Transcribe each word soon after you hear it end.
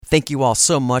Thank you all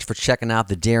so much for checking out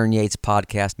the Darren Yates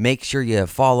podcast. Make sure you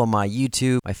follow my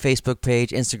YouTube, my Facebook page,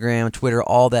 Instagram, Twitter,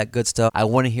 all that good stuff. I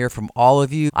want to hear from all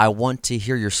of you. I want to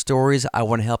hear your stories. I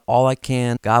want to help all I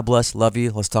can. God bless. Love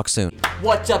you. Let's talk soon.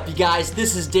 What's up, you guys?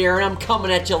 This is Darren. I'm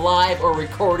coming at you live or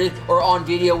recorded or on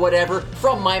video, whatever,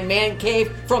 from my man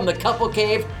cave, from the couple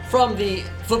cave, from the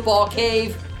football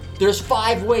cave. There's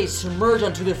 5 ways to merge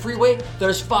onto the freeway.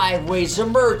 There's 5 ways to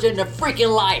merge into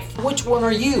freaking life. Which one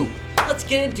are you? Let's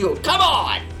get into it. Come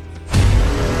on!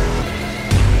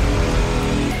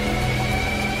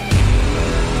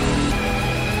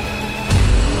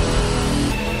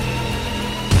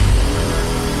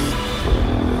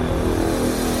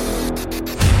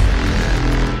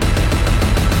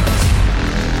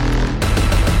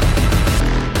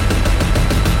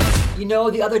 You know,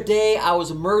 the other day I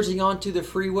was merging onto the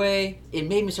freeway. It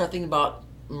made me start thinking about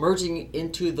merging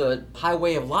into the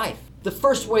highway of life. The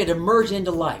first way to merge into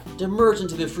life, to merge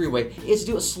into the freeway, is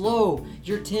to do it slow.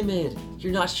 You're timid.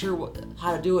 You're not sure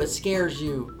how to do it. It scares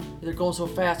you. They're going so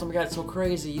fast. Oh my God, it's so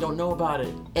crazy. You don't know about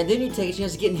it. And then you take a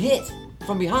chance of getting hit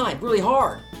from behind really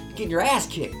hard, getting your ass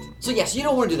kicked. So yes, you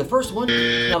don't want to do the first one.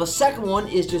 Now the second one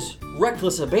is just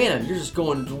reckless abandon. You're just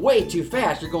going way too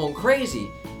fast. You're going crazy.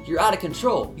 You're out of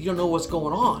control. You don't know what's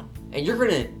going on. And you're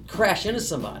going to crash into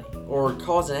somebody or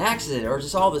cause an accident or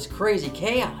just all this crazy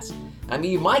chaos. I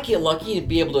mean, you might get lucky and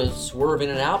be able to swerve in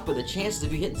and out, but the chances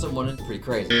of you hitting someone is pretty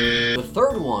crazy. The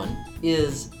third one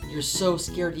is you're so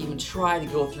scared to even try to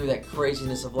go through that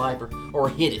craziness of life or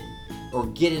hit it or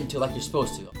get into it like you're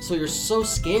supposed to. So you're so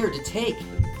scared to take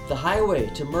the highway,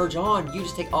 to merge on. You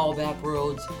just take all back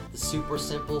roads, the super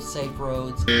simple, safe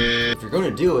roads. If you're going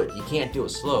to do it, you can't do it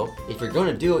slow. If you're going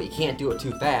to do it, you can't do it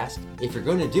too fast. If you're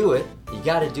going to do it, you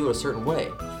got to do it a certain way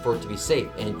for it to be safe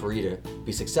and for you to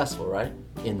be successful, right?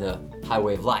 In the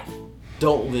highway of life.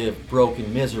 Don't live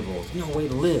broken, miserable. There's no way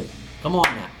to live. Come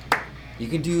on now. You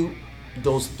can do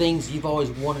those things you've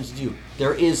always wanted to do.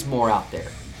 There is more out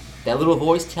there. That little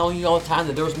voice telling you all the time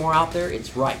that there's more out there,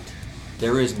 it's right.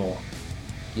 There is more.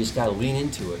 You just gotta lean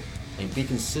into it and be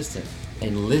consistent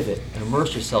and live it.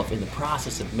 Immerse yourself in the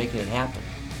process of making it happen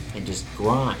and just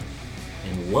grind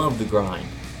and love the grind.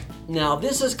 Now,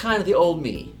 this is kind of the old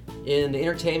me in the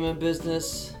entertainment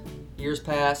business years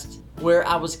past, where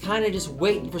I was kind of just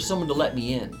waiting for someone to let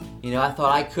me in. You know, I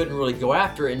thought I couldn't really go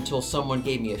after it until someone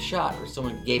gave me a shot or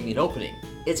someone gave me an opening.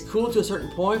 It's cool to a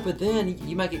certain point, but then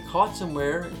you might get caught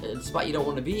somewhere in a spot you don't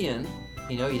want to be in.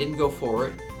 You know, you didn't go for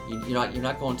it. You're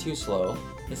not going too slow.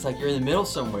 It's like you're in the middle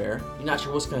somewhere. You're not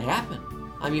sure what's going to happen.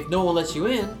 I mean, if no one lets you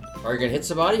in, are you going to hit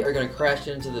somebody? Are you going to crash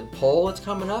into the pole that's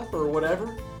coming up or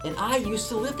whatever? And I used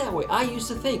to live that way. I used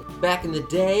to think back in the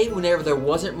day, whenever there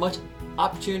wasn't much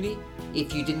opportunity,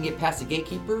 if you didn't get past the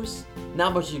gatekeepers,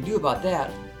 not much you can do about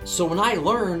that. So when I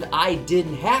learned I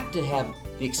didn't have to have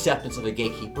the acceptance of a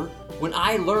gatekeeper, when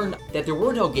I learned that there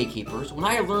were no gatekeepers, when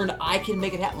I learned I can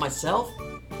make it happen myself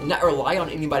and not rely on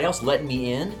anybody else letting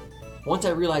me in, once I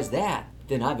realized that,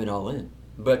 then I've been all in.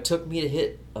 But it took me to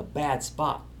hit a bad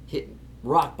spot, hit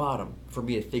rock bottom for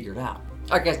me to figure it out.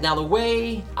 Alright guys, now the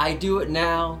way I do it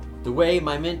now, the way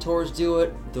my mentors do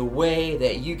it, the way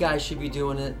that you guys should be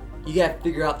doing it, you gotta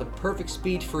figure out the perfect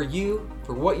speed for you,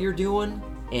 for what you're doing,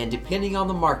 and depending on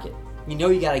the market. You know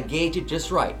you gotta gauge it just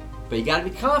right. But you gotta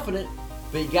be confident,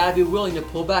 but you gotta be willing to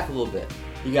pull back a little bit.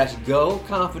 You guys go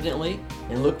confidently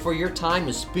and look for your time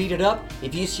to speed it up.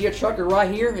 If you see a trucker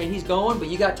right here and he's going, but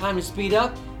you got time to speed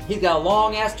up, he's got a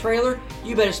long ass trailer,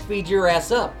 you better speed your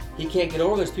ass up. He can't get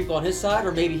over, there's people on his side,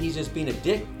 or maybe he's just being a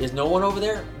dick. There's no one over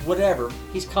there, whatever.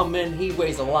 He's coming in, he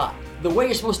weighs a lot. The way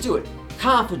you're supposed to do it,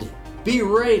 confident, be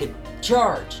ready to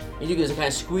charge. And you just kind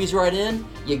of squeeze right in,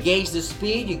 you gauge the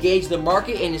speed, you gauge the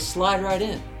market, and you slide right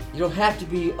in. You don't have to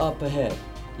be up ahead.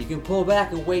 You can pull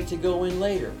back and wait to go in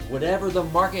later. Whatever the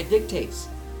market dictates,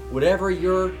 whatever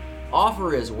your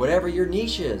offer is, whatever your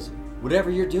niche is, whatever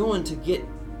you're doing to get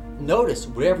noticed,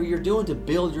 whatever you're doing to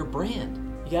build your brand.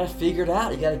 You gotta figure it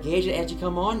out. You gotta gauge it as you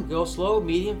come on. Go slow,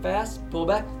 medium, fast, pull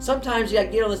back. Sometimes you gotta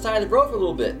get on the side of the road for a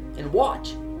little bit and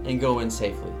watch and go in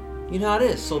safely. You know how it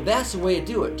is. So that's the way to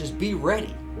do it. Just be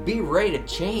ready. Be ready to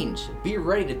change. Be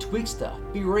ready to tweak stuff.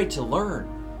 Be ready to learn.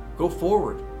 Go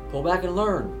forward. Pull back and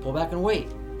learn. Pull back and wait.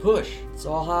 Push. It's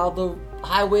all how the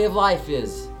highway of life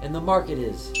is and the market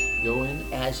is. Go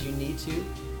in as you need to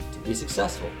be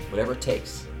successful. Whatever it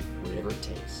takes. Whatever it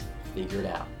takes. Figure it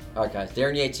out. Alright guys,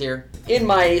 Darren Yates here. In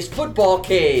my football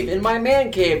cave, in my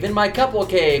man cave, in my couple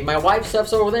cave. My wife's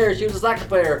stuff's over there. She was a soccer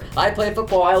player. I play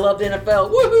football. I love the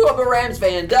NFL. Woohoo, I'm a Rams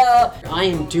fan. Duh. I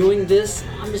am doing this.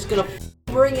 I'm just gonna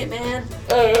bring it, man.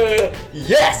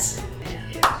 Yes!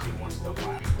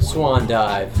 Swan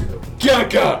dive.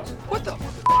 Gaga! What the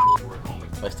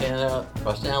If I stand up, if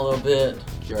I stand a little bit,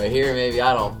 right here maybe,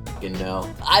 I don't fucking know.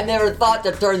 I never thought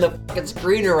to turn the fucking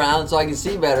screen around so I can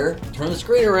see better. Turn the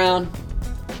screen around.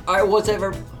 Alright,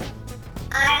 whatever.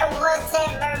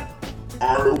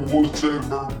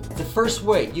 The first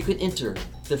way you can enter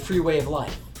the freeway of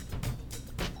life.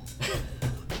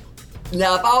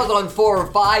 Now, if I was on 4 or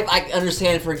 5, I can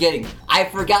understand forgetting. I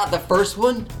forgot the first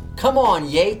one. Come on,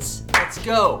 Yates. Let's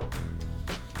go.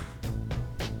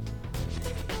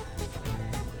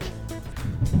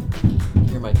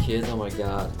 Here are my kids. Oh my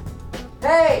God.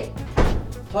 Hey!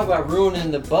 Talk about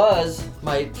ruining the buzz,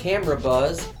 my camera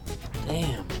buzz.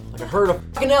 Damn, like a herd of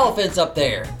fucking elephants up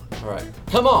there. All right,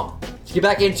 come on. Let's get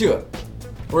back into it.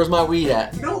 Where's my weed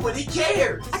at? Nobody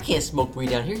cares. I can't smoke weed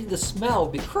down here. The smell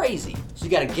would be crazy. So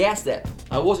you gotta gas that.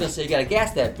 I was gonna say you gotta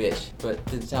gas that bitch, but it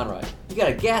didn't sound right. You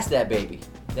gotta gas that baby.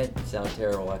 That sounded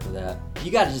terrible after that.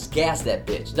 You gotta just gas that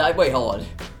bitch. No, wait, hold on.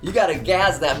 You gotta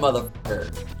gas that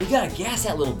motherfucker. You gotta gas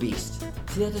that little beast.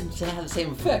 See, that doesn't have the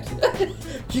same effect.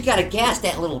 You gotta gas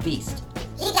that little beast.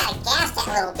 You gotta gas that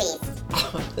little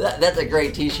beast. That's a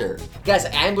great t-shirt. Guys,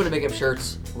 I'm gonna make up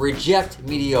shirts. Reject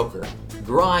mediocre.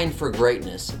 Grind for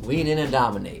greatness. Lean in and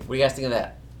dominate. What do you guys think of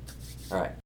that? All right.